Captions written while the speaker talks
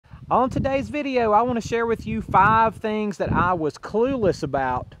On today's video, I want to share with you 5 things that I was clueless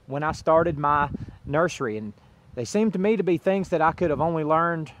about when I started my nursery. And they seem to me to be things that I could have only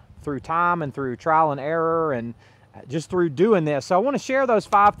learned through time and through trial and error and just through doing this. So I want to share those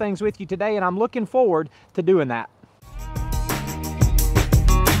 5 things with you today, and I'm looking forward to doing that.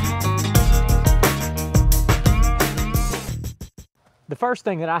 The first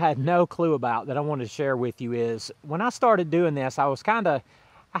thing that I had no clue about that I wanted to share with you is when I started doing this,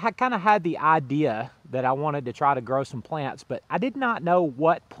 I had kind of had the idea that I wanted to try to grow some plants, but I did not know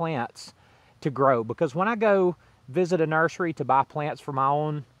what plants to grow, because when I go visit a nursery to buy plants for my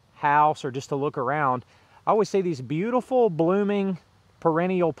own house or just to look around, I always see these beautiful blooming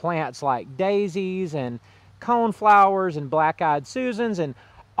perennial plants like daisies and coneflowers and black-eyed Susans and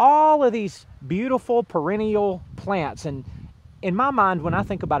all of these beautiful perennial plants. And in my mind, when I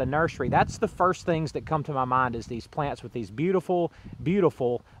think about a nursery, that's the first things that come to my mind, is these plants with these beautiful,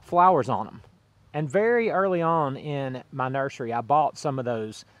 beautiful flowers on them. And very early on in my nursery, I bought some of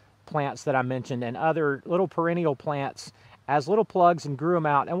those plants that I mentioned and other little perennial plants as little plugs and grew them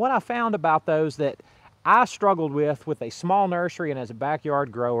out. And what I found about those that I struggled with a small nursery and as a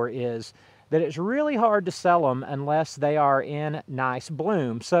backyard grower, is that it's really hard to sell them unless they are in nice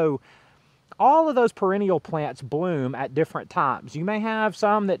bloom. So all of those perennial plants bloom at different times. You may have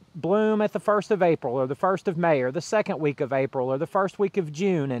some that bloom at the 1st of April or the 1st of May or the 2nd week of April or the 1st week of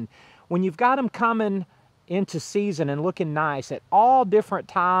June. And when you've got them coming into season and looking nice at all different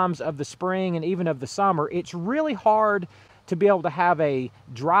times of the spring and even of the summer, it's really hard to be able to have a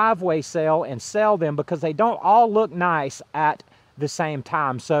driveway sale and sell them because they don't all look nice at the same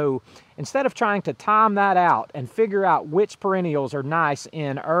time. So instead of trying to time that out and figure out which perennials are nice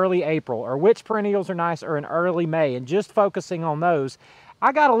in early April or which perennials are nice or in early May and just focusing on those,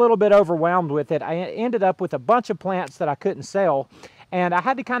 I got a little bit overwhelmed with it. I ended up with a bunch of plants that I couldn't sell, and I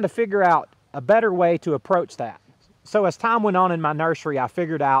had to kind of figure out a better way to approach that. So as time went on in my nursery, I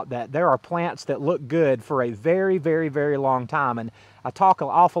figured out that there are plants that look good for a very, very, very long time. And I talk an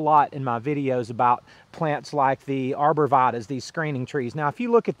awful lot in my videos about plants like the arborvitaes, these screening trees. Now, if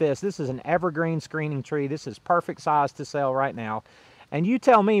you look at this is an evergreen screening tree. This is perfect size to sell right now. And you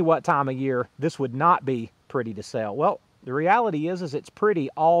tell me what time of year this would not be pretty to sell. Well, the reality is it's pretty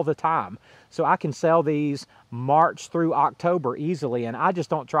all the time. So I can sell these March through October easily, and I just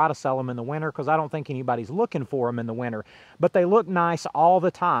don't try to sell them in the winter because I don't think anybody's looking for them in the winter. But they look nice all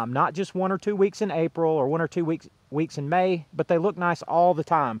the time, not just 1 or 2 weeks in April or 1 or 2 weeks in May, but they look nice all the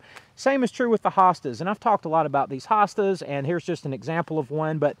time. Same is true with the hostas, and I've talked a lot about these hostas, and here's just an example of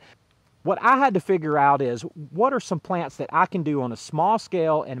one. But what I had to figure out is, what are some plants that I can do on a small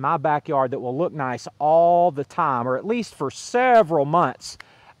scale in my backyard that will look nice all the time, or at least for several months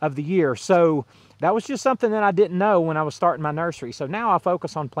of the year. So that was just something that I didn't know when I was starting my nursery. So now I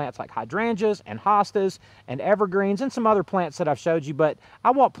focus on plants like hydrangeas and hostas and evergreens and some other plants that I've showed you, but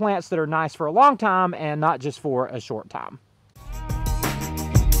I want plants that are nice for a long time and not just for a short time.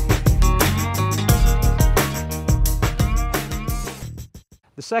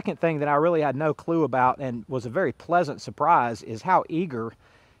 The second thing that I really had no clue about and was a very pleasant surprise is how eager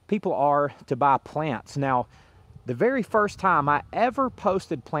people are to buy plants. Now, the very first time I ever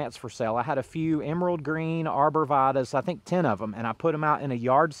posted plants for sale, I had a few emerald green arborvitaes, I think 10 of them, and I put them out in a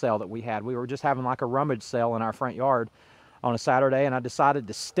yard sale that we had. We were just having like a rummage sale in our front yard on a Saturday, and I decided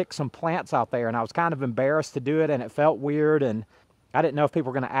to stick some plants out there, and I was kind of embarrassed to do it, and it felt weird, and I didn't know if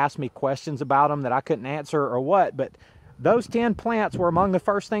people were going to ask me questions about them that I couldn't answer or what, but those 10 plants were among the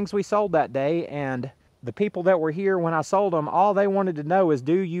first things we sold that day. And the people that were here when I sold them, all they wanted to know is,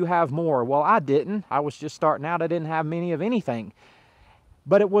 do you have more? Well, I didn't. I was just starting out. I didn't have many of anything.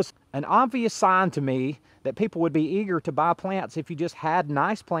 But it was an obvious sign to me that people would be eager to buy plants if you just had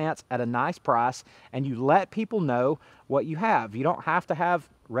nice plants at a nice price and you let people know what you have. You don't have to have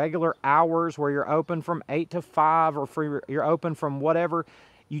regular hours where you're open from 8 to 5 or you're open from whatever.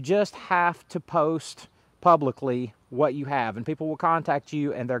 You just have to post publicly what you have, and people will contact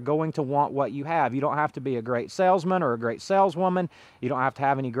you and they're going to want what you have. You don't have to be a great salesman or a great saleswoman. You don't have to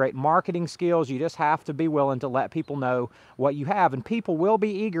have any great marketing skills. You just have to be willing to let people know what you have, and people will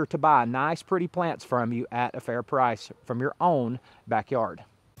be eager to buy nice, pretty plants from you at a fair price from your own backyard.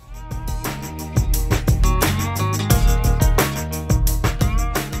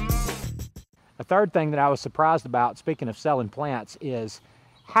 A third thing that I was surprised about, speaking of selling plants, is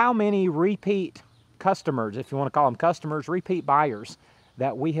how many repeat customers, if you want to call them customers, repeat buyers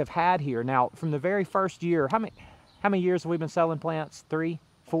that we have had here. Now, from the very first year, how many years have we been selling plants? 3,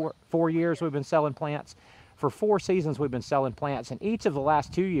 4 years we've been selling plants. for 4 seasons we've been selling plants, and each of the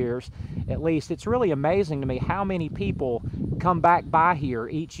last 2 years at least, it's really amazing to me how many people come back by here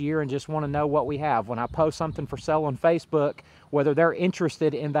each year and just want to know what we have. When I post something for sale on Facebook, whether they're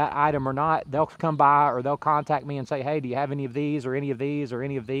interested in that item or not, they'll come by or they'll contact me and say, hey, do you have any of these or any of these or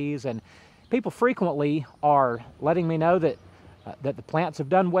any of these? And people frequently are letting me know that that the plants have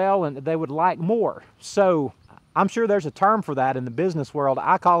done well and that they would like more. So I'm sure there's a term for that in the business world.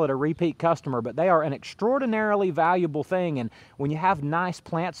 I call it a repeat customer, but they are an extraordinarily valuable thing. And when you have nice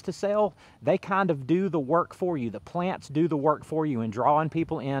plants to sell, they kind of do the work for you. The plants do the work for you and drawing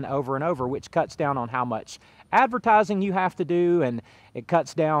people in over and over, which cuts down on how much advertising you have to do, and it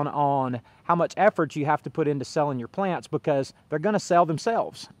cuts down on how much effort you have to put into selling your plants, because they're going to sell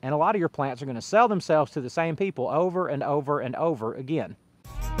themselves. And a lot of your plants are going to sell themselves to the same people over and over and over again.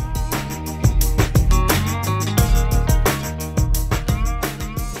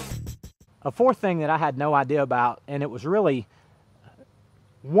 A fourth thing that I had no idea about, and it was really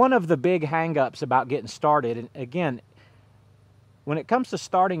one of the big hang-ups about getting started, and again, when it comes to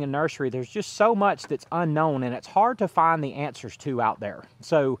starting a nursery, there's just so much that's unknown, and it's hard to find the answers to out there.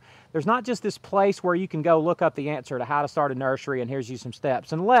 So there's not just this place where you can go look up the answer to how to start a nursery and here's you some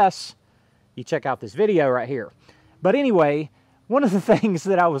steps, unless you check out this video right here. But anyway, one of the things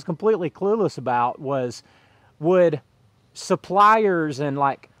that I was completely clueless about was, would suppliers and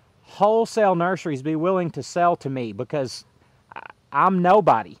like wholesale nurseries be willing to sell to me? Because I'm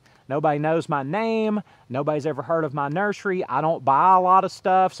nobody. Nobody knows my name. Nobody's ever heard of my nursery. I don't buy a lot of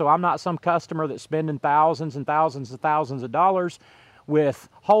stuff, so I'm not some customer that's spending thousands and thousands and thousands of dollars with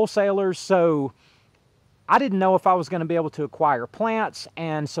wholesalers. So I didn't know if I was going to be able to acquire plants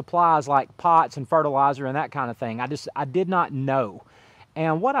and supplies like pots and fertilizer and that kind of thing. I did not know.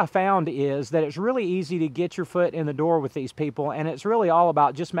 And what I found is that it's really easy to get your foot in the door with these people, and it's really all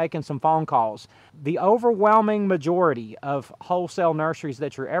about just making some phone calls. The overwhelming majority of wholesale nurseries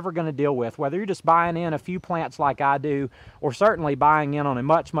that you're ever going to deal with, whether you're just buying in a few plants like I do, or certainly buying in on a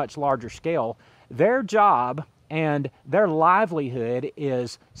much, much larger scale, their job and their livelihood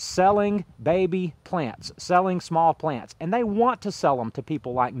is selling baby plants, selling small plants. And they want to sell them to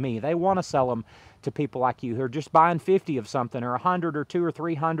people like me. They want to sell them to people like you who are just buying 50 of something or 100 or 200 or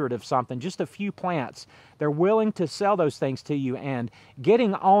 300 of something, just a few plants. They're willing to sell those things to you, and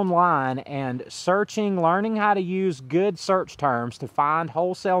getting online and searching, learning how to use good search terms to find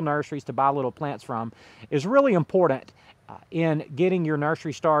wholesale nurseries to buy little plants from is really important in getting your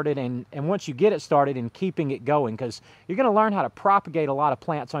nursery started, and once you get it started, in keeping it going, because you're going to learn how to propagate a lot of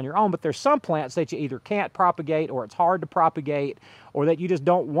plants on your own. But there's some plants that you either can't propagate, or it's hard to propagate, or that you just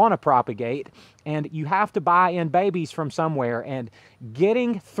don't want to propagate, and you have to buy in babies from somewhere. And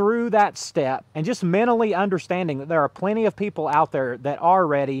getting through that step and just mentally understanding that there are plenty of people out there that are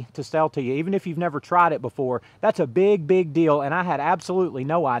ready to sell to you, even if you've never tried it before, that's a big, big deal, and I had absolutely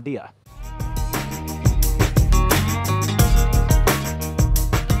no idea.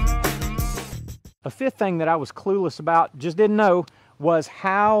 A fifth thing that I was clueless about, just didn't know, was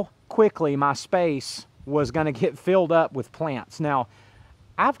how quickly my space was going to get filled up with plants. Now,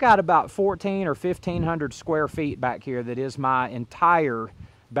 I've got about 1,400 or 1,500 square feet back here that is my entire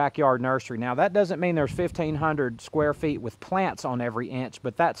backyard nursery. Now, that doesn't mean there's 1,500 square feet with plants on every inch,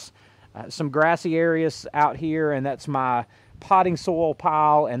 but that's some grassy areas out here, and that's my potting soil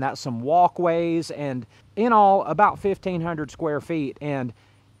pile, and that's some walkways, and in all, about 1,500 square feet. And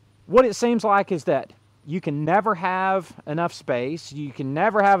what it seems like is that you can never have enough space, you can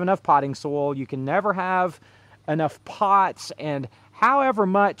never have enough potting soil, you can never have enough pots, and however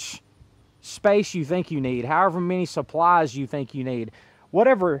much space you think you need, however many supplies you think you need,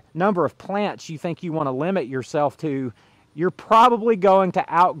 whatever number of plants you think you want to limit yourself to, you're probably going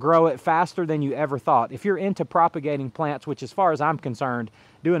to outgrow it faster than you ever thought. If you're into propagating plants, which as far as I'm concerned,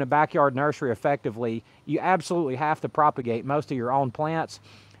 doing a backyard nursery effectively, you absolutely have to propagate most of your own plants.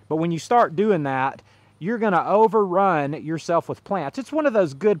 But when you start doing that, you're going to overrun yourself with plants. It's one of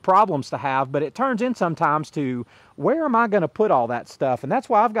those good problems to have, but it turns in sometimes to, where am I going to put all that stuff? And that's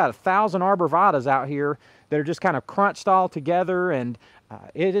why I've got 1,000 arborvitaes out here that are just kind of crunched all together, and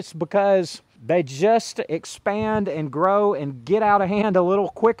it's because they just expand and grow and get out of hand a little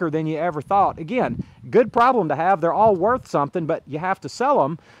quicker than you ever thought. Again, good problem to have. They're all worth something, but you have to sell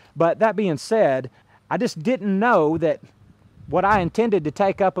them. But that being said, I just didn't know that what I intended to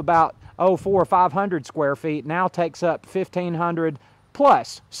take up about 400 or 500 square feet now takes up 1,500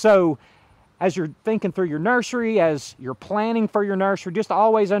 plus. So as you're thinking through your nursery, as you're planning for your nursery, just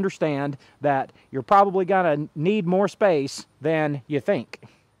always understand that you're probably going to need more space than you think.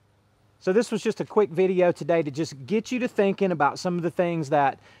 So this was just a quick video today to just get you to thinking about some of the things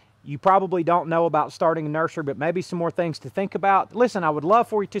that you probably don't know about starting a nursery, but maybe some more things to think about. Listen, I would love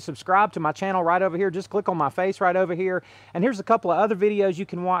for you to subscribe to my channel right over here. Just click on my face right over here. And here's a couple of other videos you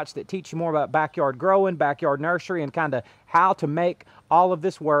can watch that teach you more about backyard growing, backyard nursery, and kind of how to make all of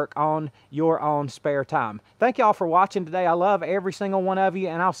this work on your own spare time. Thank y'all for watching today. I love every single one of you,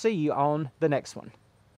 and I'll see you on the next one.